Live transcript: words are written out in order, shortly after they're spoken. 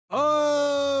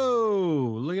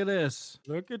at this.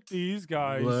 Look at these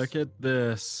guys. Look at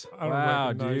this. I don't Wow,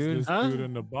 recognize dude. this Huh? dude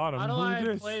in the bottom. How do Who I is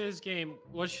this? play this game?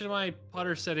 What should my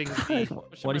putter settings be? Why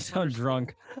What should do my you sound putter-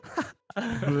 drunk? Uh,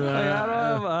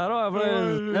 I don't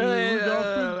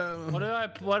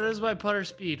have What is my putter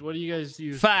speed? What do you guys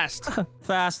use? Fast.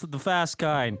 the fast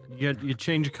kind. you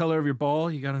change the color of your ball.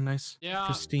 You got a nice Yeah.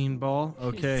 pristine ball.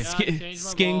 Okay. Yeah. change my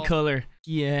Skin ball. color.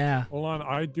 Yeah. Hold on,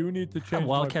 I do need to change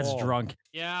Wildcat's my ball. drunk.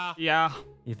 Yeah. Yeah.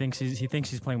 He thinks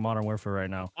he's playing Modern Warfare right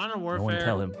now. Modern No Warfare. one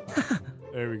tell him.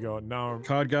 There we go. Now,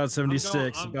 COD God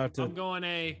 76 I'm about to. going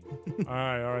A. all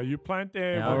right. You plant A.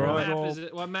 Yeah, we're all What gonna map go is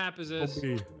it? What map is this?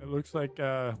 B. It looks like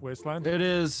Wasteland. It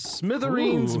is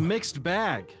Smithereens Ooh. mixed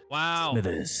bag. Wow.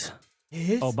 Smithers.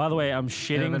 Oh, by the way, I'm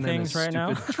shitting Living in a things right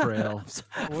now. stupid Trail.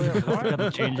 Wait, I gotta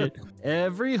change it.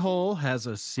 Every hole has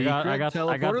a secret I got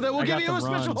teleporter that will I give got you the a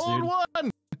special runs, hold dude.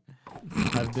 one.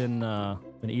 I've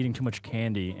been eating too much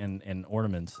candy and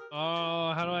ornaments.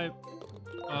 Oh, how do I?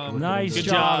 Nice Good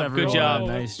job, job, everyone. good job.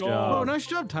 Nice Go. Oh, job. nice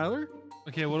job, Tyler.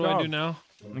 Okay, what do I do now?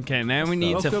 Okay, now we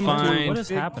need to Welcome to find. What is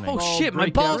happening? Oh Ball shit, my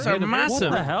breakout balls are in a bit. What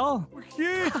massive. the hell? We're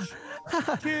huge.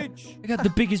 Huge. I got the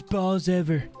biggest balls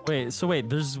ever. Wait,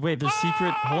 there's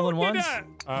secret hole-in-ones?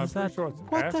 What's that? Sure it's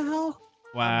What F. the hell?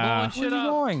 Wow. Where are you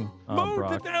going? Oh, Moved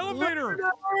Brock. at the elevator.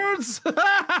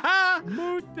 Nerds.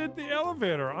 Moved at the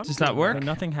elevator. Does that work? Wait,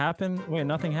 nothing happened? Wait,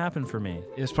 nothing happened for me.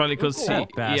 It's probably because That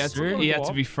he bastard. had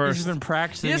to be He's first. been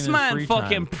practicing This in his man free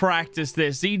fucking time. practiced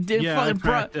this. He did Yeah, I fucking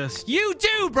practiced. You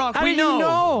do, Brock. How we did you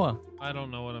know? I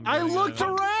don't know what I'm I doing. looked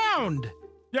don't- around.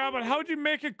 Yeah, but how'd you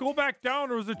make it go back down,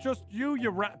 or was it just you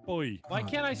rat boy? Why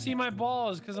can't I see my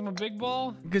balls? Because I'm a big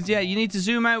ball? Because yeah, you need to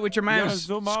zoom out with your Yeah, mouse.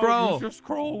 zoom out, Scroll. use your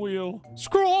scroll wheel.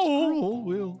 Scroll.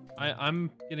 Wheel.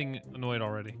 I'm getting annoyed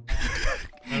already.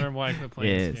 I don't know why I quit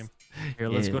playing this game. Here,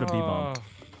 let's Yeah. go to B-bomb.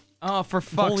 Oh, for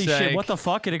fuck's Holy sake. shit, what the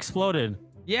fuck? It exploded.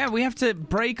 Yeah, we have to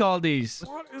break all these.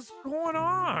 What is going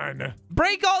on?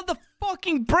 Break all the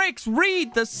fucking bricks.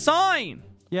 Read the sign.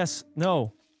 Yes,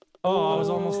 no. Oh, I was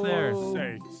almost there.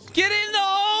 Sakes. Get in the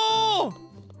hole.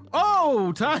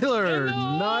 Oh, Tyler.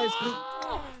 No! Nice.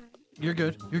 You're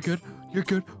good. You're good. You're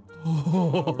good. Remind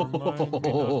me not to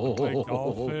play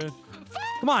golf it.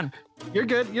 Come on. You're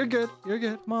good. You're good. You're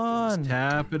good. Come on.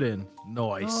 Tap it in.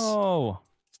 Nice. Oh,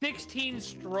 16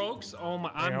 strokes? Oh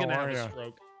my, I'm Hey, gonna how have are a ya?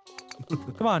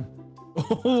 stroke. come on.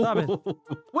 Stop it.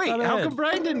 Wait, Stop how it. come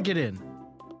Brian didn't get in?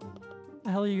 What the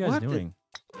hell are you guys What the- doing?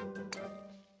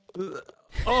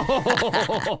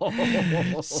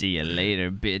 Oh. See you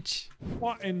later, bitch.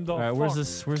 What in the All right,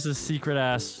 fuck? where's this secret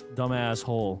ass dumbass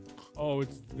hole? Oh,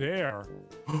 it's there.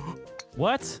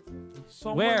 What?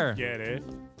 Someone Where? get it?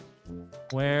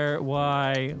 Where?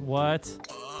 Why? What?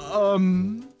 Oh,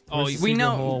 Where's the we secret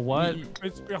know. hole? What?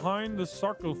 It's behind the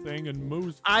circle thing and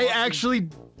moves. I fucking- actually,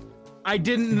 I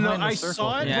didn't know. Behind the I circle.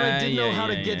 saw it, but Yeah, I didn't know yeah, how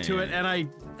to yeah, get to yeah, it, and I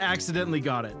accidentally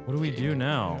got it. What do we do You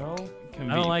now? know?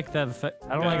 I don't like that.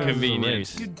 I don't like this as a Convenient.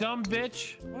 race. You dumb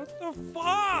bitch. What the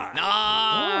fuck?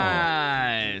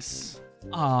 Nice.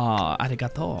 Ah,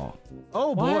 arigato.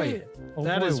 Oh boy, Oh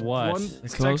that boy, is what? one The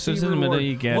closer sexy to the middle reward.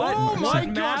 you get. What? Oh my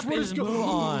What gosh, map what is is going Moo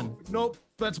on? Nope,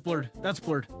 that's blurred. That's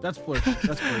blurred. That's blurred.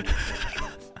 That's blurred.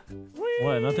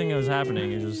 What? Nothing was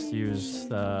happening. You just used.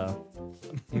 He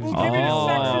was Well, give me the Oh,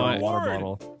 sexy water reward.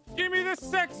 bottle. Give me the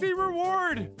sexy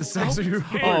reward. The sexy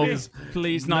reward Oh, is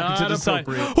please knock not it to the side.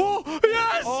 appropriate. Oh,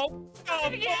 yes. Oh,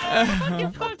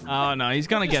 Oh no, he's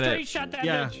gonna get Straight it. shot that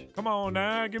Yeah. bitch. come on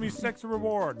now, give me sexy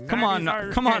reward. Come on, Naggy's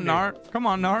Irish come on, candy. Nar. Come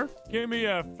on, Nar. Give me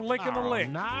a flick and a lick.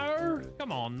 No.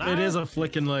 Come on, now. It is a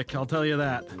flick and lick. I'll tell you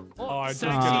that. Oh, I just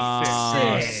Sexy.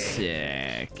 get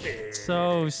Sick. sick.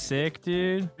 So sick,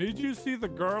 dude. Did you see the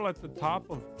girl at the top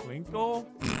of Twinkle?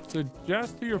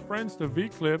 Suggest to your friends to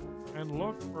V-clip and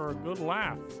look for a good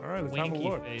laugh. All right, let's have a Winky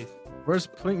look. face. Where's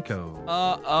Plinko?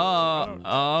 Oh.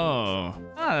 Ah,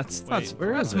 that's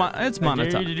where is it? It's I dare you to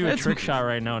monetizable. do a trick shot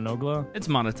right now, no glow. It's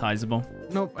monetizable.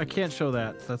 Nope, I can't show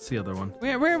that. That's the other one.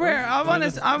 Where? I wanna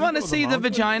Plinko see the the mountain?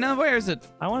 vagina. Where is it?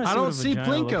 I want to I see don't what a see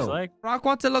vagina looks Plinko. like. Brock,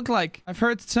 what's it look like? I've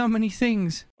heard so many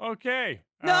things. Okay.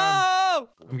 No!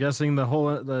 I'm guessing the hole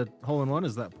in one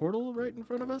is that portal right in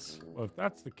front of us. Well, if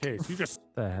that's the case, you just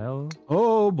The hell?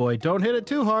 Oh boy, don't hit it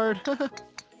too hard.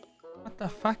 What the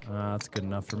fuck? That's good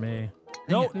enough for me.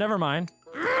 Nope, never mind.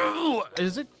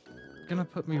 Is it gonna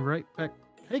put me right back?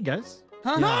 Hey guys.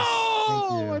 Huh? No!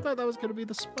 Thank you. I thought that was gonna be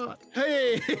the spot.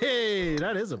 Hey,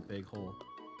 that is a big hole.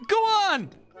 Go on!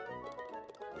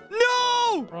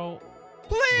 No! Bro,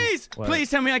 Please! What? Please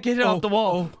tell me I can hit it off the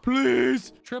wall.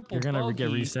 Please! triple You're gonna get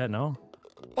bogey. reset, no?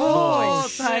 Oh,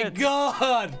 shit. thank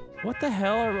God! What the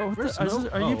hell? Where's Are you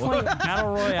Snow? playing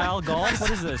Battle Royale golf?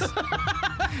 What is this?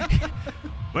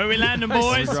 Where we landing, We're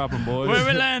boys? dropping, boys. Where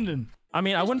we landing? I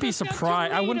mean, I wouldn't be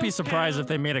surprised. I wouldn't be surprised if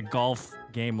they made a golf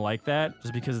game like that,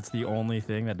 just because it's the only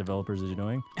thing that developers are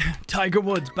doing. Tiger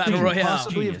Woods Battle Could you Royale.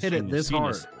 possibly have hit it this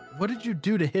hard? Genius. What did you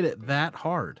do to hit it that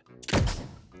hard?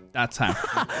 That's how.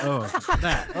 Oh,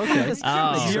 that. Okay.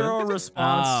 Oh. Zero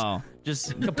response. Oh.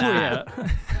 Just That.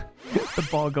 The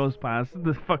ball goes past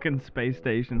the fucking space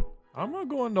station. I'm gonna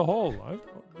go in the hole.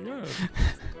 Yeah.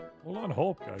 Hold on,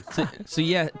 hope, guys. So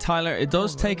yeah, Tyler, it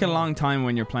does take a long time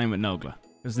when you're playing with Nogla,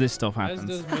 because this stuff As happens.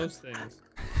 does most things.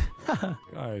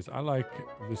 Guys, I like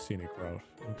the scenic route.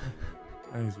 Okay?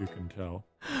 As you can tell.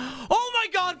 Oh my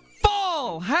God!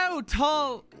 Fall! How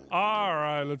tall? All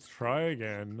right, let's try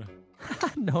again.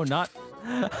 No, not.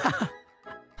 Let's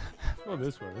go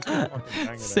this way. Let's go fucking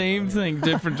bang it Same out. thing,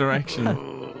 different direction.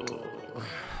 Nope,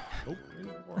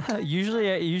 there's more.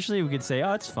 Usually we could say,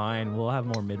 oh, it's fine. We'll have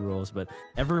more mid rolls, but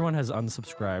everyone has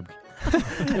unsubscribed.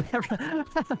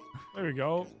 There we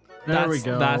go. There we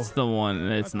go. That's the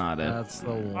one. It's not it. That's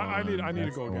the one. I need to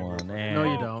That's go the again. one. No,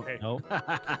 And- you don't. Okay. Nope.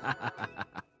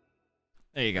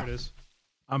 There you There it go. is.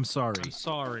 I'm sorry. I'm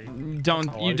sorry. You don't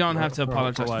have to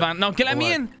apologize. what? Van, no, let me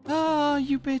what? in. Oh,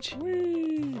 you bitch.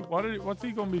 Whee! What's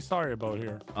he gonna be sorry about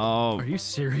here? Oh, Are you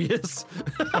serious?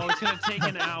 Oh, it's gonna take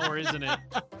an hour, isn't it?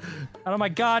 Out of my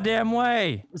goddamn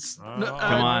way. Come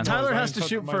on. Tyler has to Touch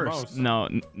shoot my first. mouse. no, Why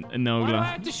do I Nogla.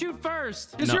 have to shoot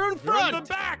first? Because No. you're in You're in front. the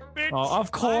back, bitch. Oh,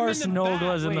 of course, the back.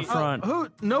 Nogla's in the Wait. front. Who?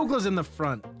 Nogla's in the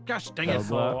front. Gosh dang it.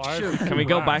 Nogla. I Shoot. Can we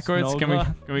go last. backwards? Can we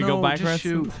Nogla? go No, backwards? just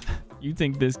shoot. You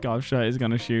think this golf shot is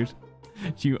gonna shoot?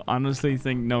 You honestly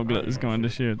think Nogla is going to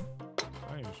shoot?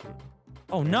 I ain't shooting.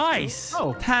 Oh, nice.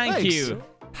 Oh, Thank thanks. you.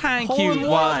 Thank Hole you, in one.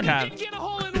 Wildcat. Didn't get a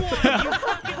hole in one, you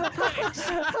fucking pricks.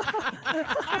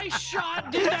 I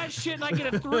did that shit, and I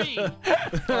get a 3.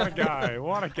 What a guy.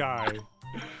 What a guy.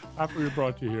 Happy we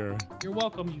brought you here. You're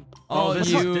welcome, you. Oh, this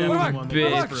is you definitely one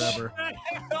that goes bitch. forever.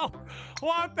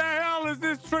 What the hell is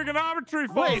this trigonometry,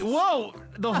 folks? Wait, whoa!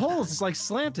 The hole's like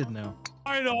slanted now.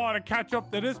 I know how to catch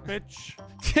up to this bitch.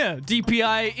 Yeah,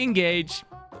 DPI engage.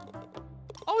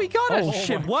 Oh, he got it. Oh,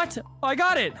 shit. What? I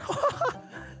got it.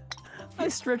 I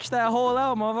stretched that hole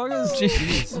out, motherfuckers.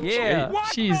 Jeez. Yeah.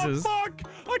 What Jesus. the fuck?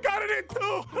 I got it in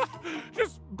too.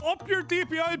 Just up your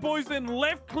DPI, boys, and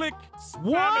left click.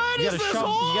 What You is gotta this shove,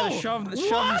 hole? you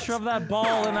gotta shove that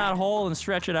ball in that hole and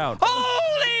stretch it out.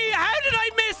 Holy! How did I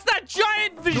miss that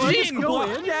giant Do I just vagine? go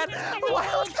in?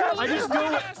 I just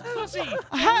go. Pussy.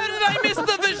 How did I miss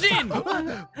the vagine?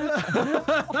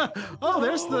 Oh,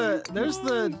 there's the.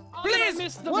 Please,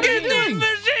 missed the What are you get the doing?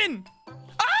 vagine!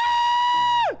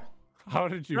 Ah! How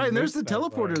did you? Right, and there's miss the that,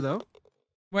 teleporter Brian? though.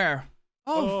 Where?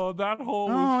 Oh, Oh, that hole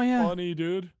was Oh, yeah. funny,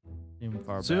 dude.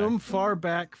 Zoom far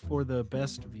back for the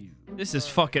best view. this is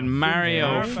fucking Mario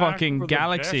Far back fucking for the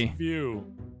Galaxy. best view.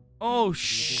 Oh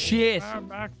shit! Far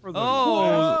back for the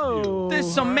Oh, best view. This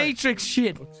is some Alright. Matrix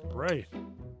shit. Looks great.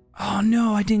 Oh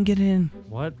no, I didn't get in.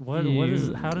 What You-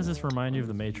 is? How does this remind you of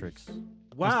the Matrix?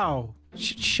 Wow.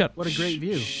 Shut. What a great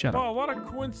view. Shut up. Oh, what a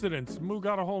coincidence. Moo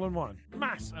got a hole in one.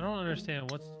 Mass. I don't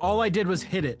understand what's. All I did was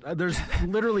hit it. There's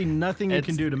literally nothing you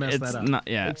can do to mess it's that up. Not,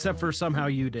 yeah. Except for somehow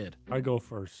you did. I go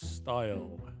for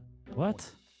style. What?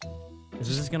 Is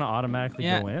this just gonna automatically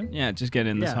Yeah. go in? Yeah. Just get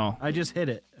in this Yeah, hole. I just hit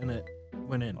it and it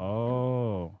went in.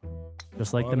 Oh,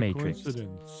 just like What the a Matrix.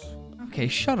 Coincidence. Okay,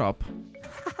 shut up.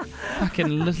 Fucking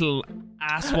little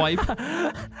asswipe.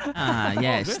 Ah,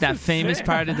 yes, this that is famous sick.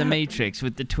 part of the Matrix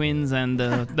with the twins and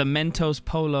the Mentos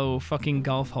Polo fucking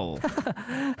golf hole.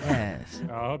 Yes.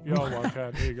 I hope y'all want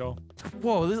that. Here you go.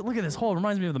 Whoa! Look at this hole. It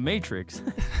reminds me of the Matrix.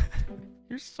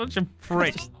 You're such a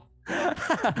prick.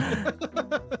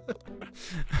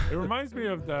 It reminds me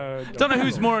of the Don't know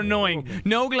who's more annoying,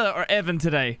 Nogla or Evan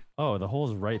today. Oh, the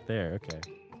hole's right there. Okay.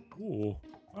 Ooh.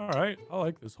 All right. I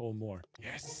like this hole more.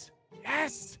 Yes.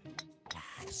 Yes.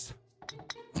 Yes.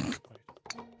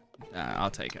 I'll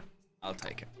take it. I'll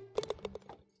take it.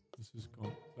 This is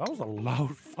going. That was a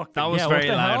loud fucking. That was Yeah, what very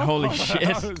the loud. hell? Holy that shit.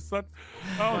 was such,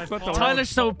 that was such a loud. Tyler's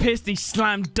so pissed he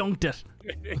slam dunked it.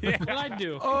 What'd I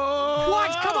do?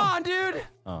 What? Come on, dude.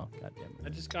 Oh, goddamn. I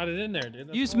just got it in there, dude.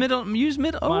 That's Use all. middle. Use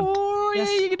middle. on. Oh, yeah,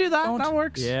 Yes. you can do that. Don't. That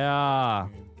works. Yeah.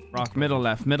 Rock, middle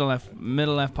left,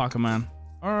 pocket man.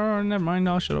 Oh, never mind.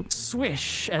 No, shut up.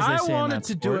 Swish, as they I say in wanted that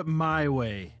to do sport. it my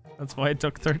way. That's why it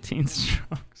took 13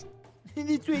 strokes.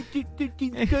 Obviously,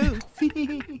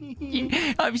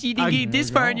 you didn't get this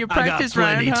far in your practice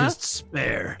round, huh?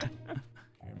 spare.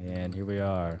 And here we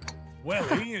are. Well,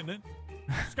 he in it.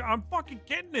 I'm fucking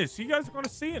getting this. You guys are gonna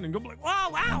see it and go be like, wow,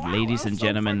 wow, wow. Ladies that's and so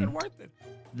gentlemen, fucking worth it.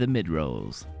 The mid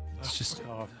rolls. It's just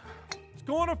It's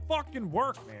going to fucking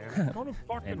work, man. It's going to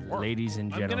fucking And work. ladies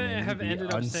and I'm gentlemen, gonna have the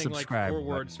ended up saying like 4 unsubscribe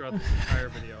words button. throughout this entire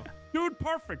video. Dude,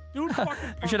 perfect. Dude, fucking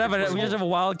perfect. We should have a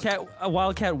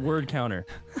wildcat word counter.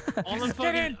 All I'm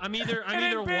fucking, I'm either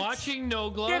bitch. watching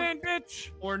Nogla Get in,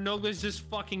 bitch. or Nogla's just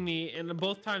fucking me, and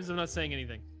both times I'm not saying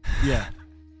anything. Yeah.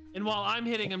 And while I'm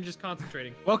hitting, I'm just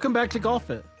concentrating. Welcome back to Golf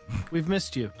It. We've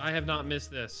missed you. I have not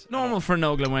missed this. Normal for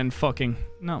Nogla when fucking.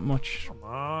 Not much. Come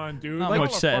on, dude. Not Y'all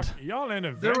much are said. Y'all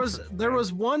in There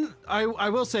was one. I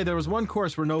will say there was one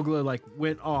course where Nogla like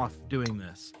went off doing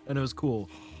this, and it was cool,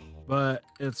 but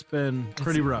it's been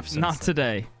pretty rough. Since Not then.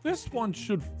 today. This one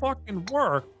should fucking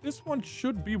work. This one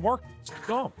should be working. It's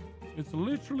dumb. It's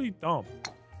literally dumb.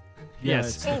 Yeah, Yes.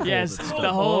 it's the hole Yes. that's The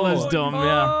dumb. hole is dumb.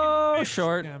 Yeah. Oh,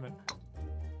 short. Damn it.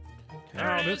 There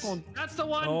Now it this is. one. That's the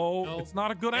one. No, it's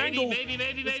not a good angle. Maybe.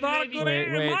 It's not a good Wait,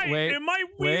 angle. wait, It might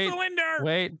wait, weasel in there.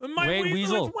 Wait, It might wait, weasel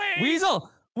weasel, its way. weasel.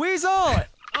 Fucking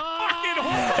Oh!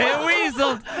 hole. It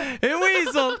weaseled. It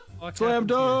weaseled. What Slam happened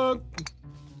here? dunk.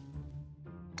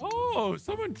 Oh,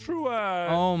 someone threw a.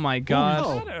 Oh my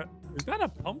god. no. Is that a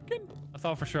pumpkin? I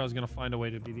thought for sure I was gonna find a way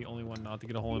to be the only one not to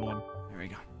get a hole in one. There we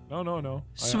go. No.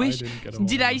 Swish. didn't get a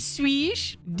Did hole I in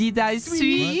swish? Did I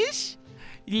swish?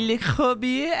 Le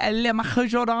hobby, le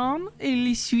majoran,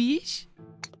 le swish.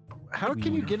 How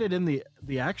can you get it in the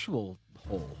actual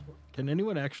hole? Can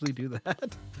anyone actually do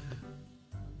that?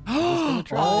 gonna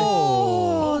try.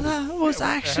 Oh, that was Yeah, what the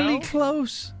actually hell?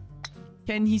 close.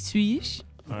 Can he swish?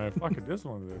 one. Alright, fuck it. This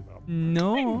one's it.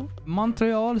 No.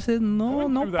 Montreal said no, I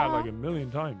no. went through that pa. like a million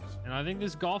times. And I think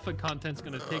this golf content's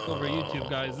gonna take over YouTube,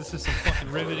 guys. This is some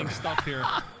fucking riveting stuff here.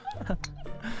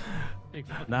 Big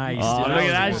fucking Nice. deal. Oh, That look was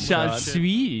at that a good shot. shot.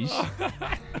 Swish.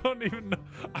 I don't even know.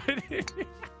 I didn't.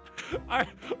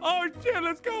 Oh shit!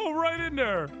 Let's go right in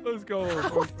there. Let's go.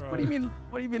 What do you mean?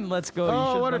 What do you mean? Let's go. You Oh,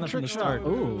 should've what done a that from trick the shot! start.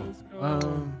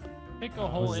 Ooh. Pick a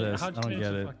hole was in. this? How'd I you don't finish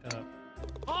get it? it. Fuck that up.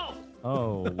 Oh!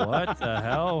 Oh, what the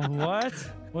hell? What?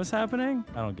 What's happening?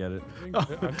 I don't get it.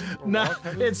 Nah,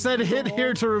 it said hit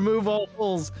here to remove all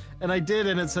holes, and I did,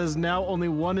 and it says now only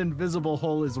one invisible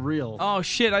hole is real. Oh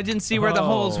shit! I didn't see where the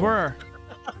holes Oh. were.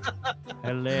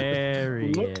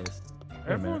 Hilarious. Wait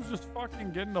a Everyone's minute. just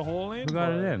fucking getting the hole in. Who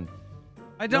got it but in?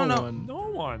 I don't No know. one. No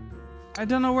one. I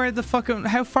don't know where the fucking.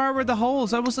 How far were the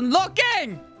holes? I wasn't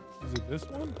looking. Is it this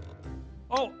one?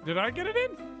 Oh, did I get it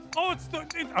in? Oh, it's the.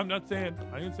 I'm not saying.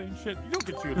 I ain't saying shit. You don't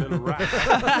get you a little rat.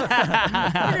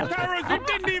 Fucking Terroriser, you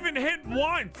didn't even hit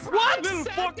once. What? Little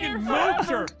Sat fucking there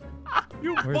moocher.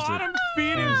 You Where is it? bottom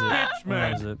feeding Where is it? bitch,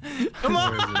 Where is man. it? Come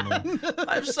Where is it, man?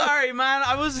 I'm sorry, man.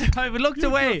 I looked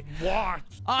away. Watch.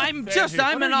 I'm Said just. it.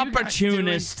 I'm What an are you guys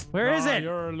opportunist. Where is Nah, it?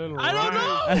 You're a little I don't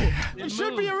rat. know. It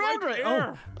should be around right.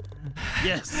 Oh,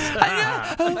 yes.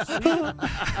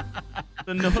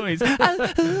 The noise.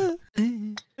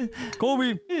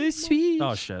 Kobe. Sweet.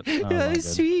 Oh shit. Oh, my God.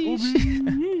 Sweet.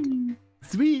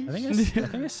 Sweet. I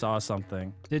think I saw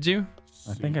something. Did you?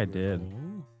 I think I did.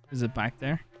 Is it back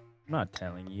there? I'm not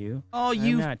telling you. Oh, I'm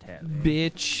you not telling.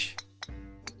 bitch.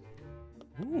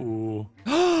 Ooh.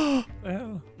 What the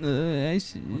hell? I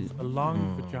see. A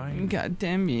long vagina. God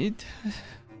damn it.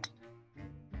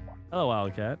 Hello,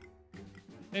 Wildcat.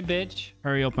 Hey, bitch.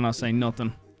 Hurry up and I'll say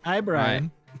nothing. Hi,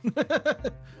 Brian.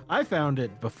 I found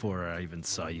it before I even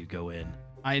saw you go in.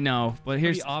 I know, but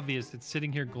here's Pretty obvious. It's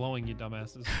sitting here glowing, you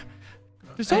dumbasses.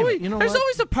 there's Hey, always you know there's what?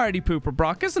 always a party pooper,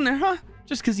 Brock, isn't there, huh?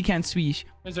 Just because you can't swish.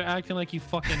 You guys are acting like you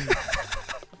fucking.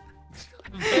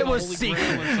 It was Holy Grail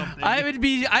or secret. something.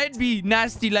 I'd be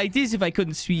nasty like this if I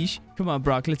couldn't swish. Come on,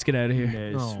 Brock, let's get out of here.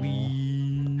 Yeah, Aw.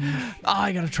 sweet. Oh,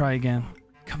 I gotta try again.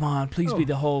 Come on, please be Oh.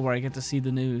 the hole where I get to see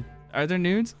the nude. Are there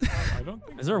nudes? I don't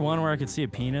think Is there one where I could see a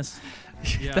penis?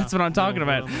 Yeah. That's what I'm talking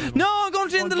Little, about. little, little. No, I'm going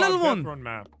to in the little one.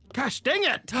 Map. Gosh dang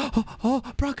it! Oh,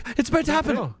 Brock, it's about to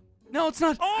happen. Oh, No, it's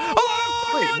not.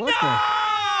 Oh, wait, what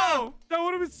the? no! That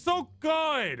would have been so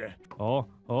good.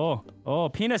 Oh,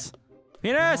 penis.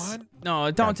 Penis. What?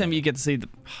 No, don't tell me you get to see the.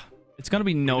 It's gonna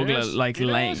be Nogla is. like It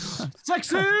laying. is.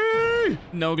 Sexy!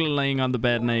 Nogla laying on the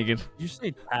bed naked. Did you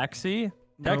say taxi?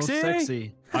 No, Taxi?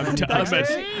 sexy. I'm Taxi?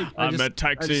 I just-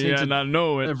 I just need to I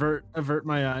know avert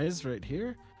my eyes right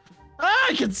here. Ah,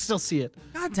 I can still see it.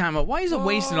 God damn it! Why is it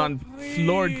wasted on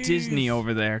Floor Disney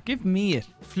over there? Give me it.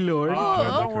 Floor.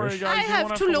 Don't worry, guys. I you have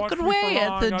won't to to look watch me away for at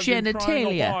long. the I've been trying a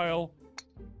genitalia. while.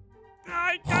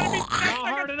 I gotta be Not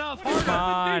hard enough. Hard Come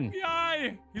enough. on.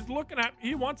 DPI. He's looking at.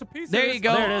 He wants a piece. There of you this.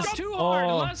 go. There it is. Too hard.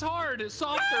 Oh. Less hard.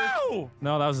 Softer. No.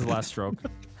 No, that was his last stroke.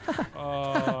 Yeah,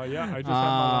 I just had my last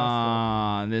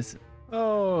Ah, this.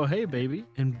 Oh, hey, baby.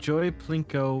 Enjoy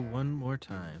Plinko one more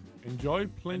time. one. Enjoy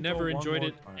Plinko. I never one enjoyed more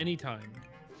it time. anytime.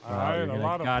 I had a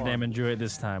lot of goddamn fun. enjoy it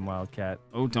this time, Wildcat.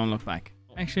 Oh, don't look back.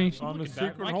 Actually, On the Looking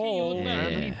back, secret why can't you hole. look back?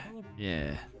 man.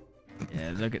 yeah.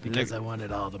 Yeah, look at Because I want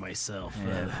it all to myself.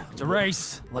 It's a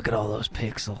race. look at all those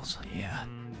pixels. Yeah.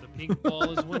 The pink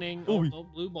ball is winning. Oh, no,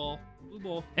 blue ball. Blue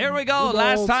ball. Here we go. Blue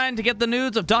Last balls. time to get the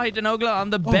nudes of Dahi Denogla on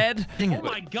the bed. Dang Oh it.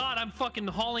 my god, I'm fucking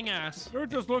hauling ass. You're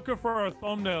just looking for a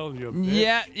thumbnail, you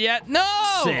bitch. Yeah. No.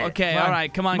 Sick. Okay, Come all on.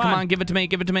 right. Come on. Come on. Give it to me.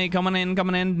 Coming in.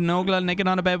 Nogla naked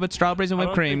on a bed with strawberries and I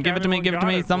whipped don't cream. think Give it to me. anyone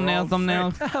got it. We're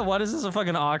Thumbnail. all What is this, a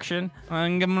fucking auction? Give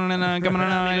it a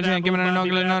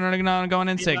Nogla. Going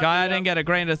in sick. I didn't get it.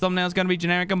 Great. The thumbnail's gonna be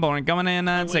generic and boring. Coming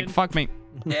in sick. win. Fuck me.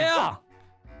 Yeah.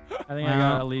 I think I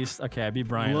got at least. Okay, I beat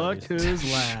Brian. at Look least.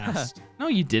 who's last. No,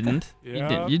 you didn't.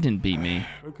 Yeah. You didn't beat me.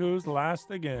 Look who's last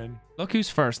again. Look who's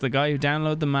first. The guy who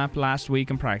downloaded the map last week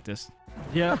and practiced.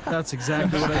 Yep, that's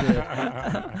exactly what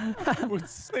I did. With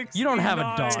 69. You don't have a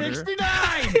daughter.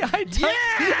 69!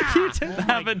 Yeah! You didn't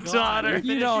have a God. daughter.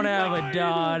 You don't have a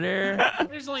daughter.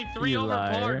 There's only 3 You over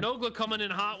par. liar. Nogla coming in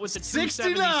hot with the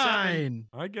 277. 69!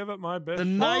 I give it my best. The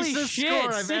shot. Holy nicest shit,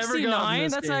 score I've ever 69? gotten in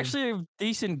this That's game. actually a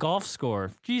decent golf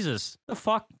score. Jesus. The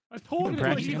fuck? I told you.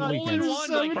 Practice he on got the hole weekends. in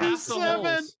one. Like half the 77!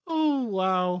 holes. Oh,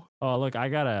 wow. Oh, look, I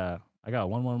got a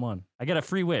 111. I get a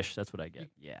free wish. That's what I get.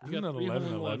 Yeah. You got Isn't it 3 11,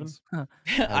 hole in 11? ones.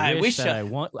 I wish that I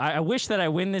won. I wish that I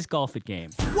win this golf it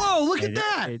game. Whoa, look at It-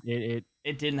 that!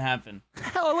 It didn't happen.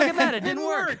 Oh, look at that! It didn't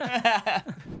work.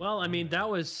 Well, I mean, that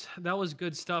was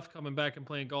good stuff coming back and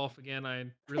playing golf again. I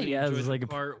really Yeah, it enjoyed was the like a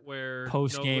part where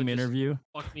Post-game Nogla just interview.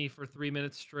 fucked me for 3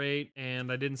 minutes straight,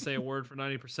 and I didn't say a word for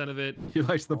 90% of it. You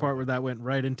liked the part where that went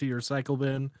right into your cycle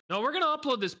bin? No, we're gonna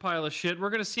upload this pile of shit. We're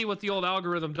gonna see what the old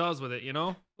algorithm does with it. You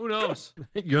know? Who knows?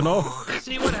 You know?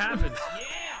 See what happens.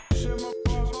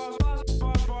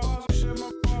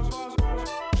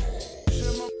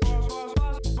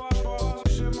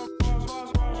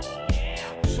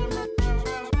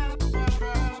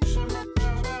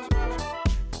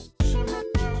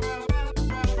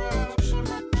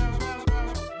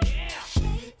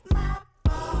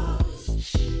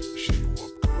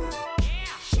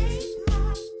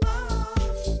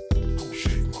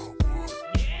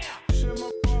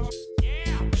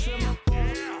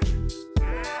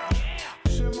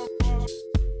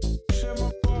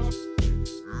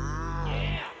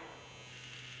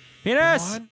 Penis.